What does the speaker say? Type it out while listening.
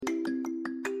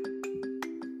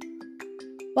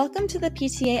Welcome to the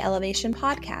PTA Elevation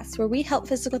Podcast, where we help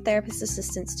physical therapist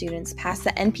assistant students pass the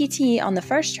NPTE on the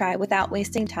first try without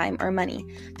wasting time or money.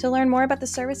 To learn more about the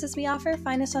services we offer,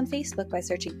 find us on Facebook by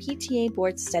searching PTA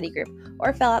Board Study Group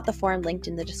or fill out the form linked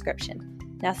in the description.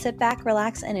 Now sit back,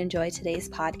 relax, and enjoy today's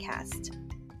podcast.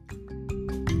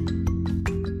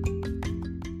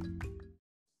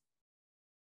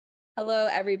 Hello,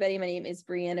 everybody. My name is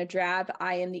Bryonna.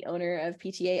 I am the owner of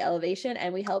PTA Elevation,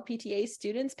 and we help PTA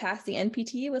students pass the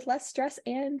NPTE with less stress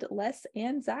and less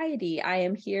anxiety. I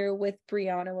am here with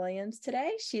Bryonna Williams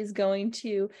today. She's going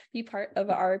to be part of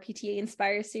our PTA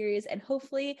Inspire series, and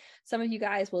hopefully some of you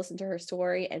guys will listen to her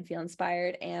story and feel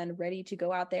inspired and ready to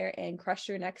go out there and crush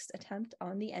your next attempt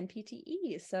on the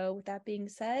NPTE. So with that being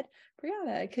said,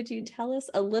 Bryonna, could you tell us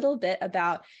a little bit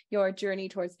about your journey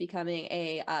towards becoming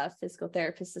a physical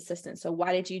therapist assistant? So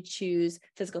why did you choose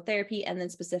physical therapy and then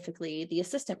specifically the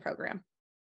assistant program?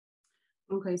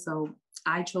 Okay, so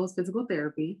I chose physical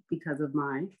therapy because of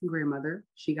my grandmother.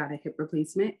 She got a hip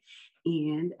replacement.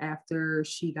 And after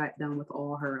she got done with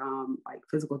all her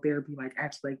physical therapy,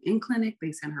 actually in clinic,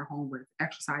 they sent her home with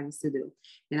exercises to do.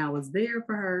 And I was there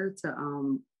for her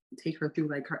to take her through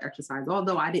her exercise,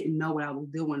 although I didn't know what I was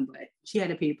doing, but she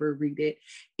had a paper, read it,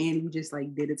 and we just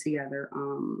did it together.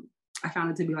 I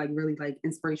found it to be really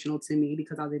inspirational to me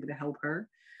because I was able to help her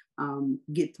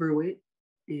get through it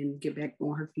and get back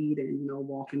on her feet and,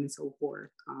 walking and so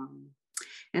forth.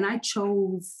 And I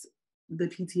chose the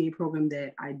PTA program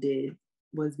that I did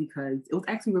was because it was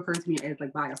actually referred to me as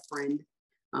by a friend.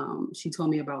 She told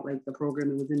me about the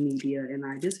program. It was in media, and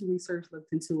I did some research,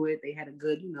 looked into it. They had a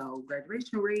good,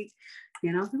 graduation rate,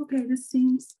 and I was like, okay, this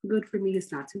seems good for me.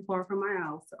 It's not too far from my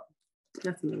house, so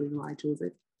that's the reason why I chose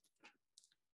it.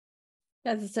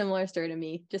 That's a similar story to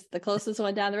me, just the closest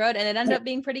one down the road, and it ended up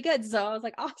being pretty good. So I was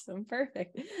like, awesome,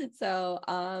 perfect. So,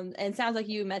 and it sounds like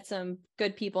you met some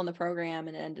good people in the program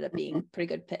and it ended up being a pretty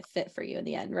good fit for you in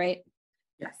the end, right?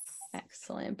 Yes.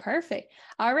 Excellent. Perfect.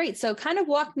 All right. So kind of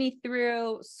walk me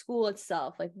through school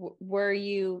itself. Were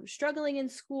you struggling in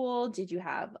school? Did you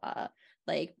have,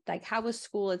 how was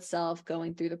school itself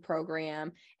going through the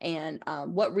program, and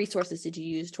what resources did you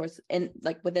use within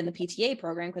the PTA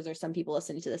program? Because there's some people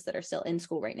listening to this that are still in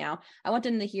school right now. I want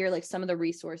them to hear some of the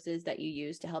resources that you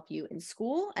use to help you in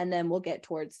school, and then we'll get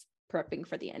towards prepping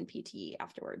for the NPTE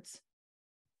afterwards.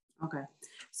 Okay.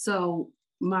 So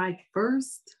my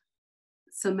first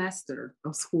semester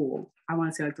of school, I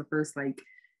want to say the first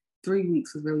 3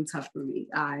 weeks was really tough for me.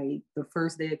 The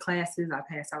first day of classes, I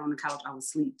passed out on the couch. I was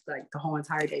asleep the whole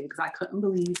entire day because I couldn't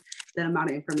believe that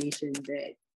amount of information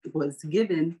that was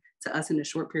given to us in a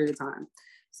short period of time.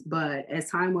 But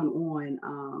as time went on,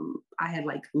 I had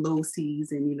low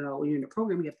C's, and you're in the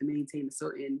program, you have to maintain a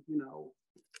certain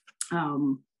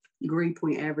grade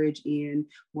point average and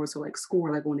more so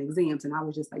score on exams, and I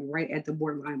was just right at the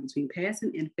borderline between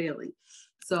passing and failing.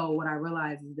 So what I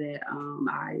realized is that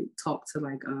I talked to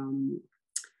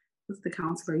what's the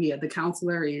counselor? Yeah, the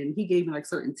counselor, and he gave me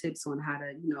certain tips on how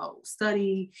to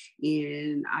study,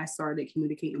 and I started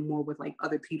communicating more with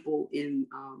other people in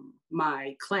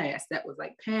my class that was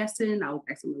passing. I was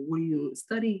asking them, what are you doing to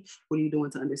study? What are you doing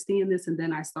to understand this? And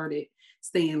then I started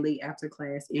staying late after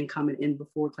class and coming in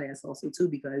before class also too,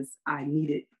 because I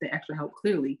needed the extra help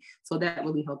clearly. So that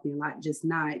really helped me a lot, just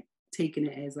not taking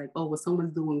it as oh, well,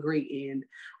 someone's doing great and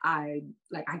I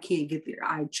can't get there.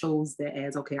 I chose that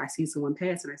as, okay, I see someone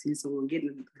passing, I see someone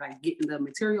getting the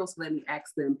material, so let me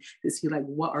ask them to see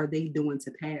what are they doing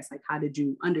to pass? How did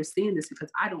you understand this?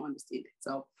 Because I don't understand it.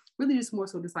 So really just more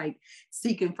so just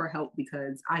seeking for help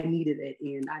because I needed it,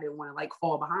 and I didn't want to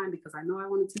fall behind because I know I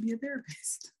wanted to be a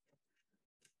therapist.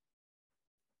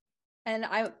 And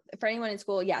for anyone in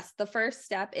school, yes, the first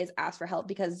step is ask for help,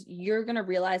 because you're going to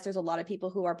realize there's a lot of people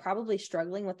who are probably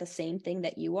struggling with the same thing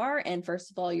that you are. And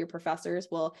first of all, your professors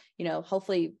will,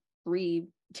 hopefully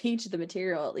re-teach the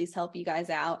material, at least help you guys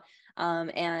out.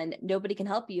 And nobody can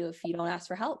help you if you don't ask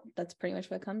for help. That's pretty much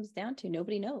what it comes down to.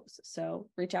 Nobody knows. So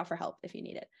reach out for help if you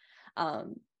need it.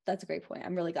 That's a great point.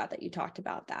 I'm really glad that you talked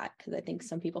about that, because I think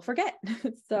some people forget.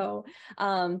 So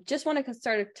just want to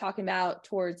start talking about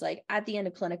towards at the end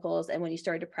of clinicals and when you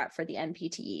started to prep for the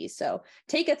NPTE. So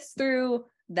take us through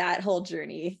that whole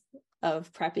journey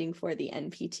of prepping for the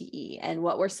NPTE, and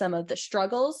what were some of the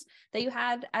struggles that you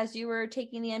had as you were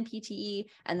taking the NPTE,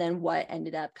 and then what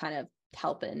ended up kind of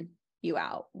helping you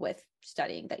out with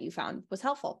studying that you found was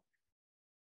helpful.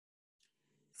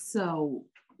 So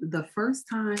the first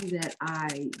time that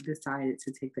I decided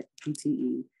to take the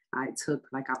PTE, I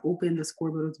opened the Score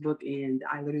Builders book and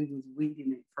I literally was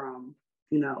reading it from,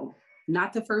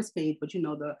 not the first page, but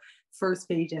the first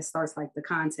page that starts like the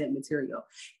content material.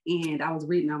 And I was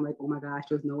reading, I'm like, oh my gosh,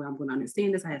 there's no way I'm going to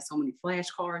understand this. I had so many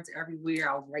flashcards everywhere.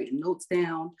 I was writing notes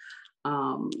down.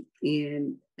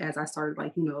 And as I started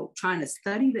like, trying to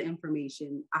study the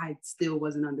information, I still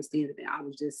wasn't understanding it. I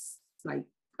was just like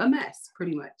a mess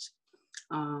pretty much.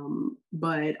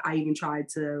 But I even tried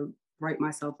to write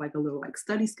myself like a little like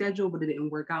study schedule, but it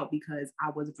didn't work out because I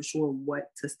wasn't for sure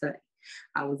what to study.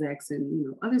 I was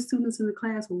asking, other students in the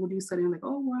class, well, what do you study? I'm like,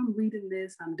 oh, well, I'm reading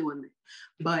this, I'm doing it.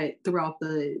 But throughout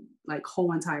the like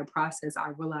whole entire process, I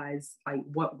realized like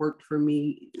what worked for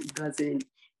me doesn't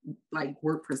like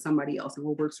work for somebody else, and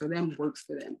what works for them works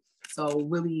for them. So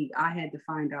really, I had to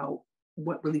find out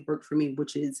what really worked for me,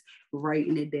 which is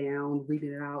writing it down,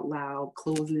 reading it out loud,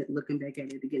 closing it, looking back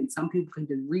at it again. Some people can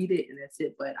just read it and that's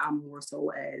it, but I'm more so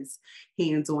as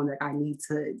hands-on, that I need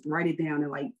to write it down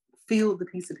and like feel the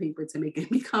piece of paper to make it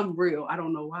become real. I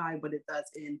don't know why, but it does,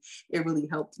 and it really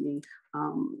helped me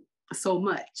so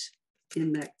much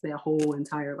in that whole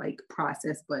entire like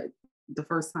process. But the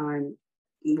first time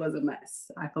was a mess.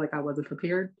 I feel like I wasn't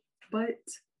prepared, but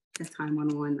as time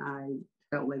went on, I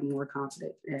felt like more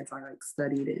confident as I like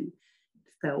studied and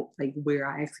felt like where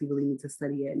I actually really need to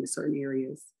study at in certain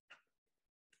areas.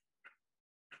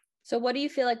 So what do you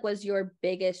feel like was your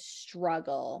biggest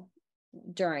struggle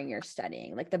during your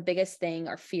studying? Like the biggest thing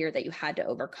or fear that you had to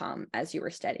overcome as you were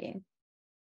studying?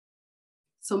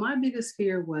 So my biggest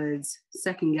fear was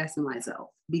second guessing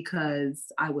myself,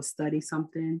 because I would study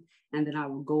something and then I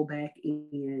would go back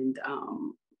and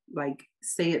like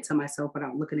say it to myself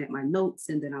without looking at my notes,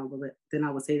 and then I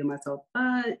would say to myself,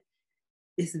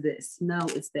 it's this, no,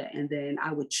 it's that, and then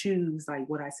I would choose like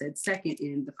what I said second,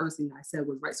 and the first thing I said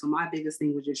was right. So my biggest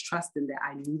thing was just trusting that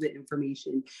I knew the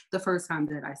information the first time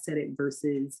that I said it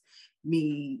versus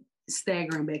me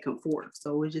staggering back and forth.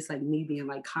 So it was just like me being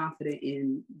like confident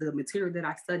in the material that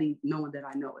I studied, knowing that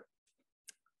I know it.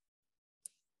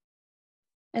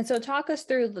 And so talk us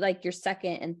through like your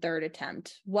second and third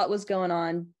attempt. What was going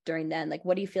on during then? Like,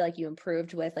 what do you feel like you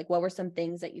improved with? Like, what were some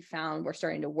things that you found were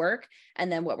starting to work?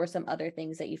 And then what were some other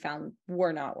things that you found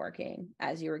were not working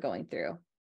as you were going through?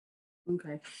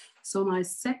 Okay. So my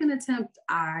second attempt,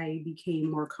 I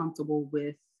became more comfortable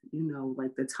with,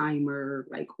 like the timer,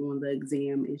 like on the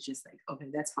exam. It's just like, okay,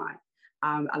 that's fine.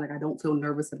 I don't feel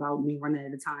nervous about me running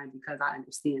out of time because I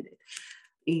understand it.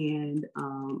 And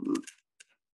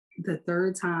the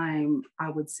third time,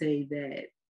 I would say that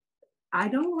I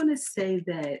don't want to say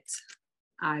that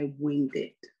I winged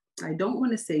it. I don't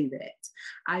want to say that.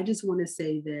 I just want to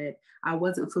say that I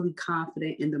wasn't fully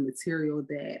confident in the material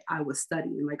that I was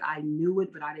studying. Like I knew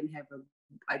it, but I didn't have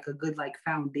a good like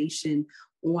foundation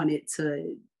on it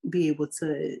to be able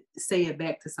to say it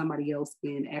back to somebody else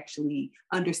and actually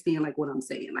understand like what I'm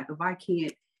saying. Like if I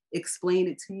can't explain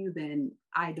it to you, then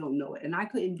I don't know it. And I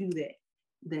couldn't do that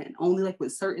then, only like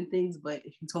with certain things. But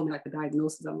if you told me like a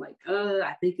diagnosis, I'm like,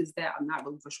 I think it's that. I'm not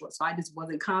really for sure. So I just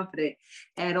wasn't confident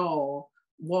at all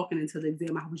walking into the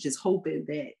exam. I was just hoping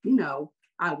that,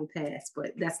 I would pass,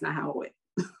 but that's not how it went.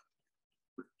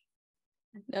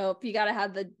 Nope. You got to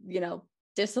have the,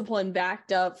 discipline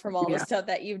backed up from all the Yeah. stuff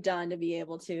that you've done to be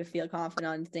able to feel confident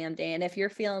on exam day. And if you're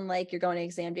feeling like you're going to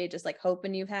exam day, just like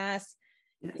hoping you pass,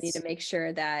 Yes. you need to make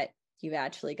sure that you've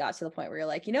actually got to the point where you're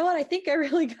like, you know what? I think I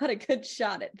really got a good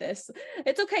shot at this.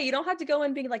 It's okay. You don't have to go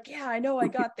in being like, yeah, I know I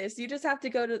got this. You just have to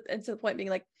go to the point being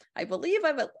like, I believe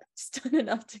I've at least done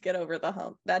enough to get over the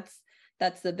hump. That's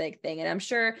the big thing. And I'm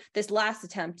sure this last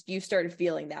attempt, you started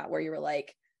feeling that where you were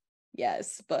like,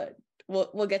 yes, but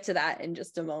we'll get to that in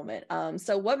just a moment.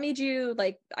 So what made you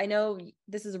like, I know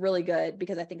this is really good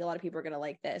because I think a lot of people are going to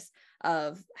like this,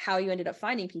 of how you ended up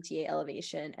finding PTA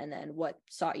Elevation and then what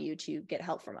sought you to get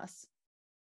help from us.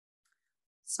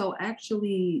 So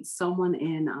actually someone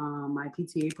in my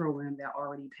PTA program that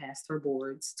already passed her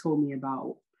boards told me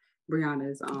about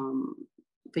Bryonna's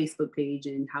Facebook page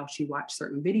and how she watched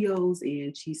certain videos,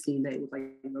 and she seen that it was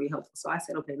like really helpful. So I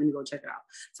said, okay, let me go check it out.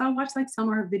 So I watched like some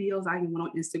of her videos. I even went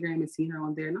on Instagram and seen her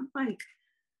on there, and I'm like,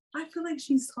 I feel like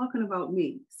she's talking about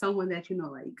me, someone that,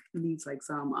 like needs like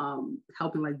some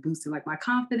helping, like boosting like my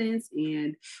confidence.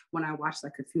 And when I watched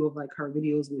like a few of like her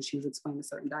videos when she was explaining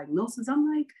certain diagnoses,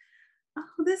 I'm like,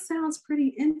 oh, this sounds pretty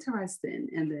interesting.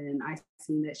 And then I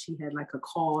seen that she had like a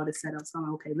call to set up. So I'm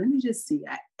like, okay, let me just see.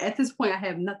 At this point, I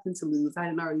have nothing to lose. I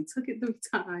already took it 3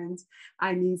 times.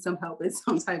 I need some help in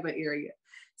some type of area.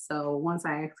 So once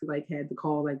I actually like had the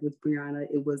call like with Bryonna,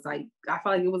 it was like, I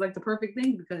felt like it was like the perfect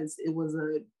thing because it was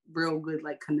a real good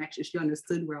like connection. She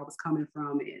understood where I was coming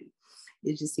from, and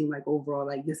it just seemed like overall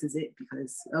like this is it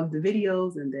because of the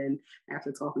videos. And then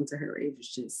after talking to her, it was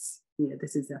just yeah,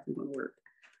 this is definitely going to work.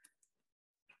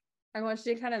 I want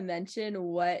you to kind of mention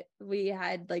what we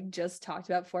had like just talked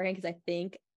about beforehand, because I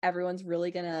think everyone's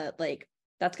really gonna like,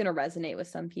 that's gonna resonate with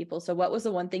some people. So what was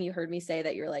the one thing you heard me say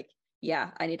that you're like,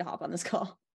 yeah, I need to hop on this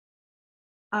call?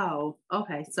 Oh,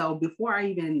 okay. So before I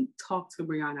even talked to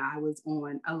Bryonna, I was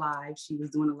on a live. She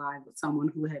was doing a live with someone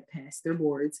who had passed their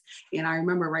boards. And I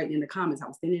remember writing in the comments, I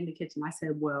was standing in the kitchen. I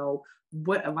said, well,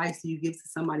 what advice do you give to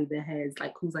somebody that has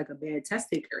like, who's like a bad test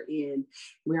taker? And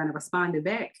Bryonna responded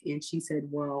back and she said,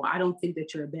 well, I don't think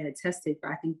that you're a bad test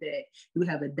taker. I think that you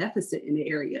have a deficit in the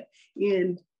area.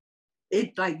 And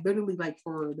it like literally like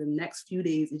for the next few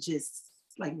days, it just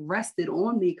like rested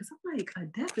on me because I'm like, a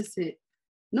deficit.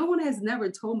 No one has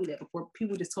never told me that before.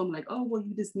 People just told me like, oh, well,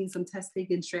 you just need some test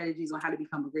taking strategies on how to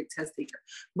become a great test taker.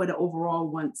 But overall,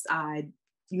 once I,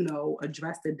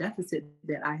 addressed the deficit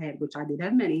that I had, which I did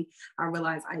have many, I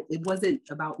realized it wasn't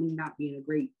about me not being a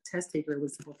great test taker. It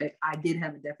was the simple fact I did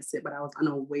have a deficit, but I was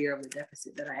unaware of the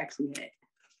deficit that I actually had.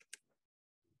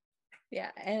 Yeah.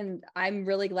 And I'm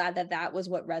really glad that that was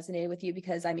what resonated with you,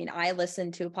 because I mean, I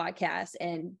listened to a podcast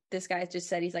and this guy just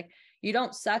said, he's like, you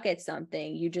don't suck at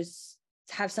something. You just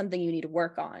have something you need to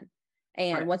work on.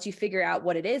 And Right. once you figure out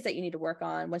what it is that you need to work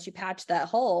on, once you patch that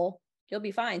hole, you'll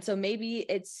be fine. So maybe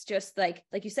it's just like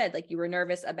you said, like you were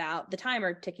nervous about the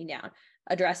timer ticking down,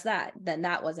 address that, then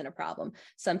that wasn't a problem.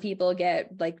 Some people get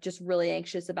like just really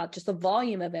anxious about just the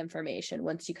volume of information.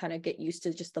 Once you kind of get used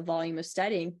to just the volume of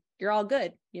studying, you're all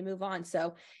good. You move on.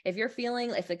 So if you're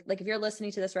feeling, if you're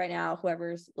listening to this right now,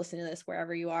 whoever's listening to this,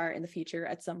 wherever you are in the future,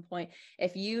 at some point,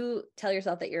 if you tell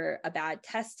yourself that you're a bad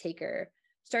test taker,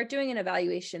 start doing an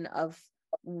evaluation of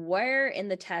where in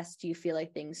the test do you feel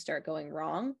like things start going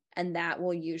wrong, and that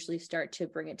will usually start to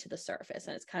bring it to the surface.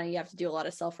 And it's kind of, you have to do a lot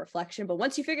of self-reflection, but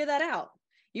once you figure that out,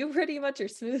 you pretty much are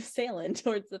smooth sailing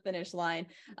towards the finish line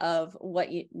of what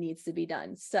needs to be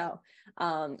done. So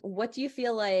what do you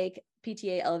feel like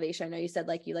PTA elevation, I know you said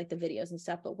like you like the videos and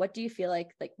stuff, but what do you feel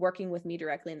like working with me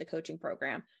directly in the coaching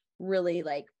program really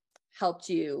like helped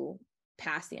you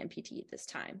pass the NPT this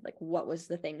time? Like what was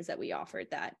the things that we offered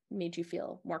that made you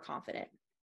feel more confident?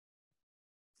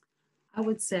 I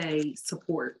would say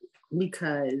support,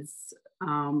 because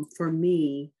for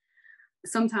me,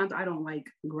 sometimes I don't like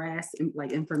grasp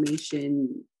like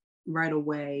information right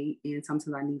away, and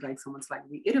sometimes I need like someone to like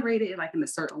reiterate it like in a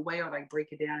certain way or like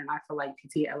break it down. And I feel like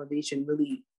PTA Elevation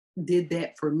really did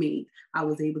that for me. I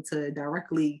was able to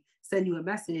directly send you a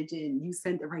message and you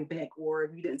send it right back, or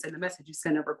if you didn't send a message, you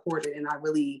send it recorded. And I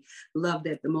really love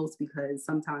that the most, because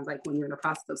sometimes like when you're in the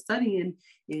process of studying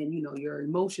and your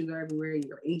emotions are everywhere,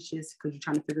 you're anxious because you're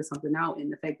trying to figure something out,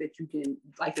 and the fact that you can,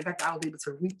 like the fact that I was able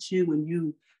to reach you and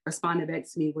you responded back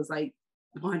to me was like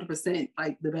 100%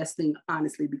 like the best thing,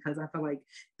 honestly, because I feel like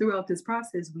throughout this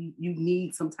process, you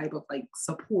need some type of like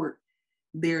support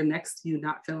there next to you,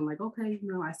 not feeling like, okay,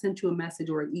 I sent you a message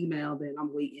or an email, then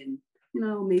I'm waiting,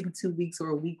 maybe 2 weeks or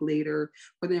a week later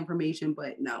for the information.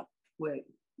 But no, what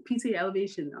PTA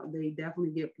Elevation, no, they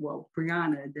definitely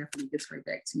Bryonna definitely gets right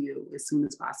back to you as soon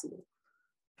as possible.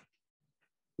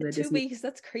 2 weeks,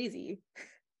 that's crazy.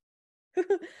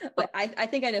 But I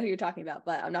think I know who you're talking about,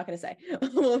 but I'm not going to say.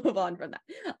 We'll move on from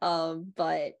that.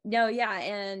 But no, yeah.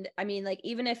 And I mean, like,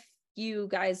 even if you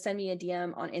guys send me a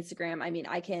DM on Instagram, I mean,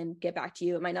 I can get back to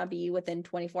you. It might not be within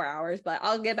 24 hours, but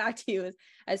I'll get back to you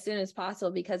as soon as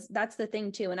possible, because that's the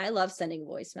thing too. And I love sending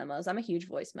voice memos. I'm a huge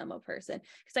voice memo person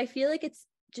because I feel like it's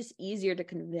just easier to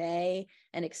convey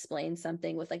and explain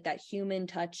something with like that human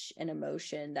touch and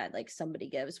emotion that like somebody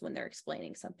gives when they're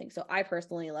explaining something. So I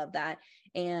personally love that.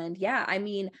 And yeah, I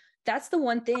mean, that's the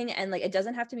one thing. And like, it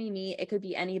doesn't have to be me, it could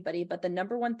be anybody, but the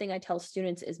number one thing I tell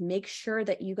students is make sure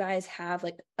that you guys have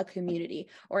like a community,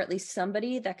 or at least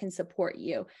somebody that can support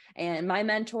you. And my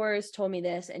mentors told me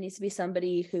this: it needs to be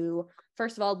somebody who,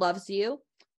 first of all, loves you,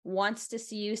 wants to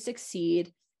see you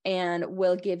succeed, and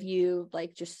will give you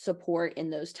like just support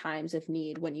in those times of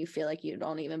need when you feel like you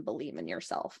don't even believe in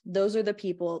yourself. Those are the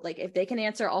people, like if they can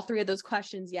answer all three of those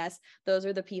questions, yes, those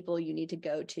are the people you need to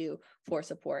go to for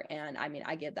support. And I mean,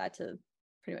 I give that to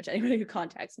pretty much anybody who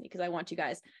contacts me because I want you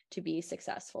guys to be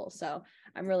successful. So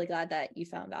I'm really glad that you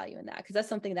found value in that, because that's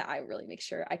something that I really make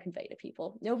sure I convey to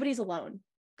people. Nobody's alone,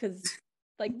 because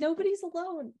like nobody's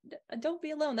alone. Don't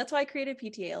be alone. That's why I created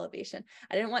PTA Elevation.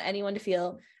 I didn't want anyone to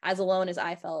feel as alone as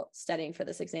I felt studying for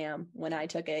this exam when I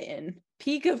took it in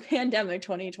peak of pandemic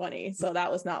 2020. So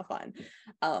that was not fun.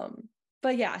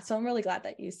 But yeah, so I'm really glad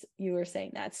that you were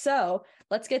saying that. So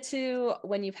let's get to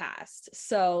when you passed.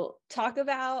 So talk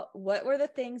about what were the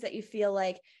things that you feel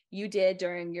like you did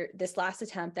during this last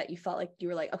attempt that you felt like you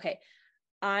were like, okay,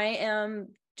 I am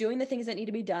doing the things that need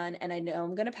to be done. And I know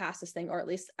I'm going to pass this thing, or at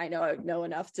least I know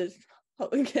enough to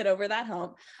get over that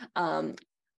hump.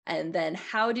 And then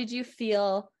how did you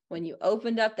feel when you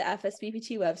opened up the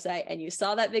FSBPT website and you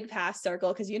saw that big pass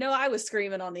circle? Because, I was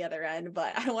screaming on the other end,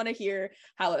 but I want to hear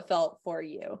how it felt for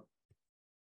you.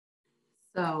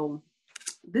 So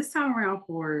this time around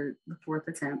for the fourth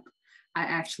attempt, I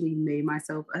actually made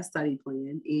myself a study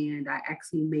plan, and I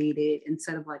actually made it,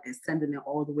 instead of like extending it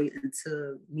all the way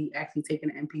until me actually taking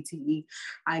the NPTE,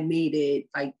 I made it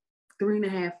like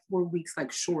 3.5, 4 weeks,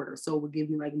 like shorter. So it would give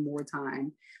me like more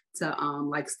time to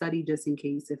like study, just in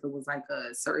case if it was like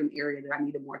a certain area that I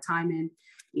needed more time in.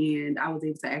 And I was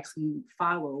able to actually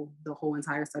follow the whole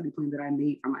entire study plan that I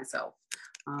made for myself.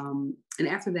 And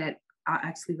after that, I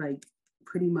actually like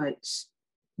pretty much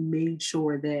made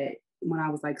sure that when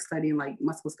I was like studying like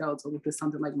musculoskeletal, which is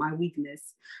something like my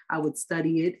weakness, I would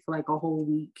study it for like a whole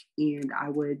week, and I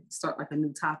would start like a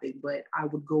new topic, but I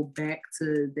would go back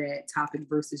to that topic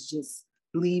versus just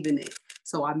leaving it.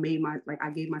 So I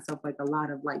gave myself like a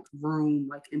lot of like room,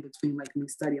 like in between like me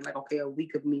studying, like, okay, a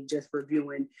week of me just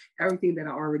reviewing everything that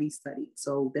I already studied.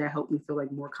 So that helped me feel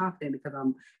like more confident, because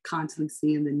I'm constantly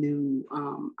seeing the new,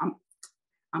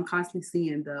 I'm constantly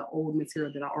seeing the old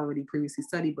material that I already previously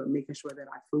studied, but making sure that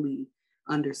I fully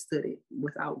understood it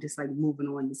without just like moving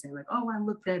on and saying like, oh, I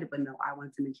looked at it, but no, I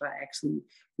wanted to make sure I actually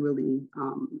really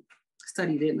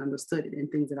studied it and understood it.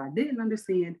 And things that I didn't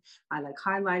understand, I like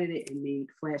highlighted it and made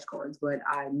flashcards, but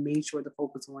I made sure to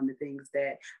focus on the things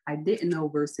that I didn't know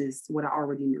versus what I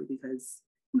already knew, because,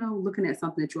 looking at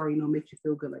something that you already know makes you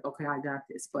feel good, like, okay, I got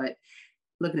this. But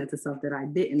looking at the stuff that I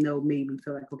didn't know made me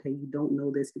feel like, okay, you don't know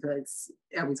this, because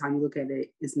every time you look at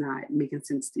it, it's not making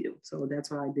sense to you. So that's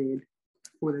what I did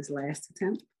for this last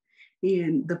attempt.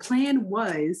 And the plan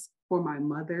was for my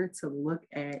mother to look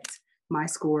at my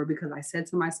score, because I said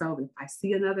to myself, if I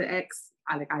see another X,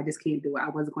 I just can't do it. I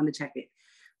wasn't going to check it.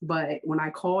 But when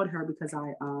I called her, because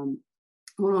I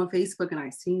went on Facebook and I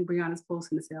seen Bryonna's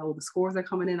post and it said, oh, the scores are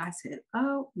coming in. I said,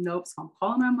 oh, nope. So I'm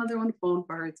calling my mother on the phone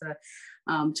for her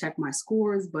to check my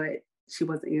scores, but she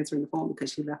wasn't answering the phone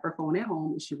because she left her phone at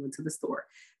home and she went to the store.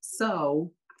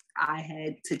 So I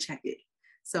had to check it.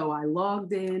 So I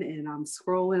logged in and I'm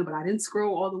scrolling, but I didn't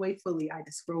scroll all the way fully. I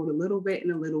just scrolled a little bit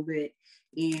and a little bit.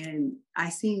 And I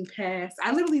seen pass.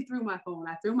 I literally threw my phone.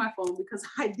 I threw my phone because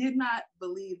I did not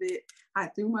believe it. I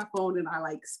threw my phone and I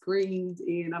like screamed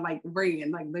and I like ran,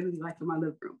 like literally like in my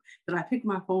living room. Then I picked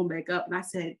my phone back up and I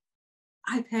said,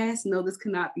 I passed. No, this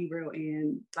cannot be real.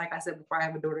 And like I said before, I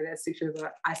have a daughter that's 6 years old.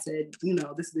 I said,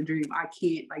 this is a dream. I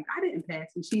can't, I didn't pass.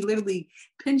 And she literally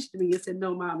pinched me and said,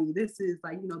 no, mommy, this is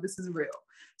this is real.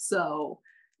 So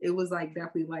it was like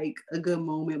definitely like a good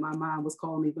moment. My mom was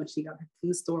calling me when she got back from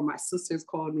the store. My sisters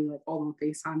called me like all on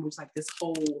FaceTime, which like this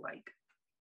whole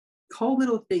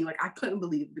little thing. Like I couldn't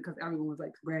believe it, because everyone was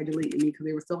like congratulating me, because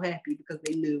they were so happy, because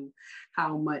they knew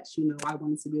how much, I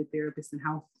wanted to be a therapist and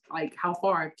how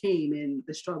far I came and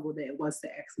the struggle that it was to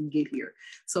actually get here.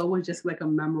 So it was just like a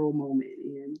memorable moment,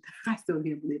 and I still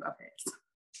can't believe I passed.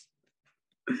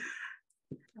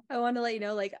 I want to let you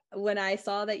know, like when I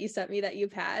saw that you sent me that you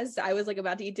passed, I was like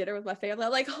about to eat dinner with my family.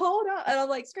 I'm like, hold on. And I'm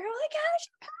like screaming, like, gosh,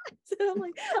 you passed. And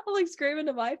I'm like screaming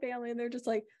to my family, and they're just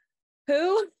like,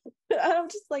 who? And I'm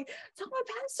just like, someone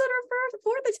passed on her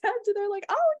fourth attempt. And they're like,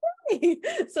 oh, yay.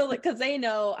 So like, cause they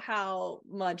know how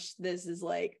much this is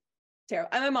like terrible.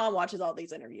 And my mom watches all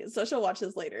these interviews, so she'll watch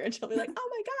this later and she'll be like, oh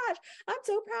my gosh, I'm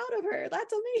so proud of her.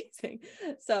 That's amazing.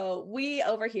 So we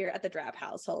over here at the Drab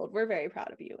household, we're very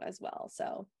proud of you as well.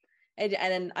 So, and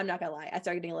then I'm not gonna lie, I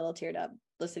started getting a little teared up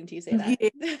listening to you say that. Yeah.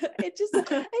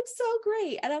 It's so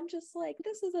great. And I'm just like,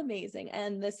 this is amazing.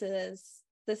 And this is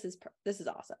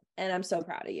awesome. And I'm so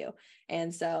proud of you.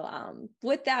 And so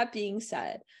with that being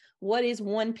said, what is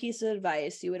one piece of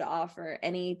advice you would offer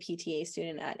any PTA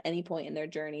student at any point in their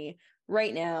journey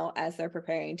right now as they're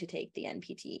preparing to take the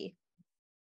NPTE?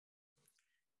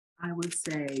 I would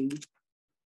say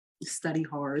study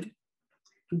hard.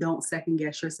 Don't second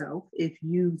guess yourself. If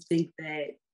you think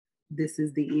that this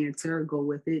is the answer, go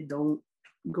with it. Don't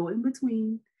go in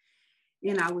between.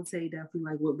 And I would say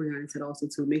definitely like what Bryonna said also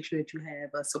too, make sure that you have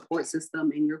a support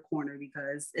system in your corner,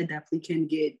 because it definitely can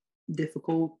get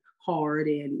difficult, hard,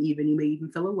 and even you may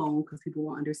even feel alone because people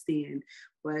won't understand.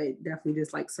 But definitely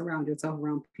just like surround yourself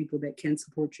around people that can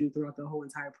support you throughout the whole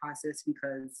entire process,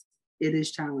 because it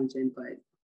is challenging, but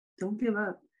don't give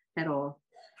up at all.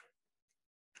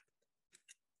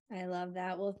 I love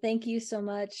that. Well, thank you so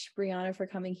much, Bryonna, for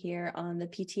coming here on the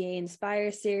PTA Inspire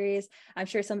series. I'm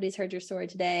sure somebody's heard your story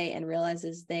today and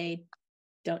realizes they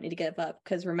don't need to give up,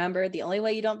 because remember, the only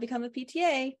way you don't become a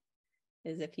PTA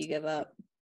is if you give up.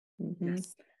 Mm-hmm.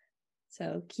 Yes.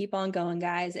 So keep on going,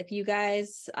 guys. If you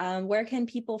guys, where can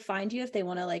people find you if they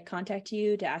want to like contact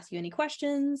you to ask you any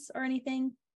questions or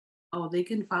anything? Oh, they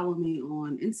can follow me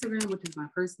on Instagram, which is my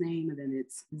first name, and then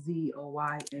it's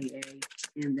ZOYAA.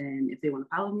 And then if they want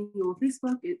to follow me on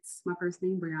Facebook, it's my first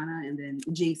name, Bryonna, and then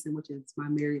Jason, which is my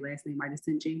married last name. I just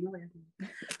didn't change my last name.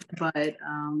 But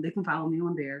they can follow me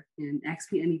on there and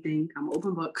ask me anything. I'm an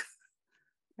open book.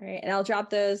 All right. And I'll drop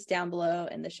those down below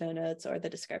in the show notes or the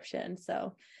description.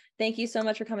 So thank you so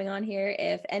much for coming on here.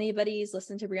 If anybody's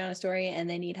listened to Bryonna's story and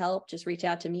they need help, just reach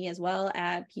out to me as well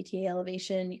at PTA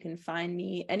Elevation. You can find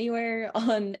me anywhere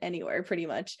pretty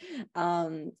much.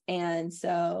 And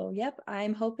so, yep,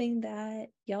 I'm hoping that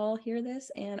y'all hear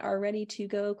this and are ready to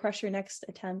go crush your next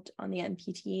attempt on the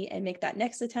NPT and make that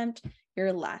next attempt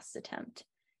your last attempt.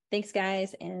 Thanks,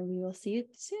 guys, and we will see you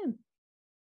soon.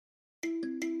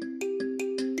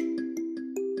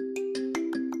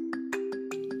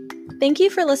 Thank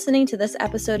you for listening to this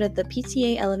episode of the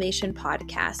PTA Elevation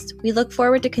podcast. We look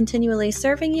forward to continually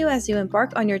serving you as you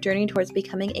embark on your journey towards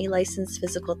becoming a licensed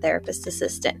physical therapist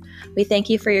assistant. We thank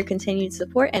you for your continued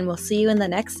support, and we'll see you in the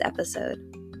next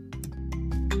episode.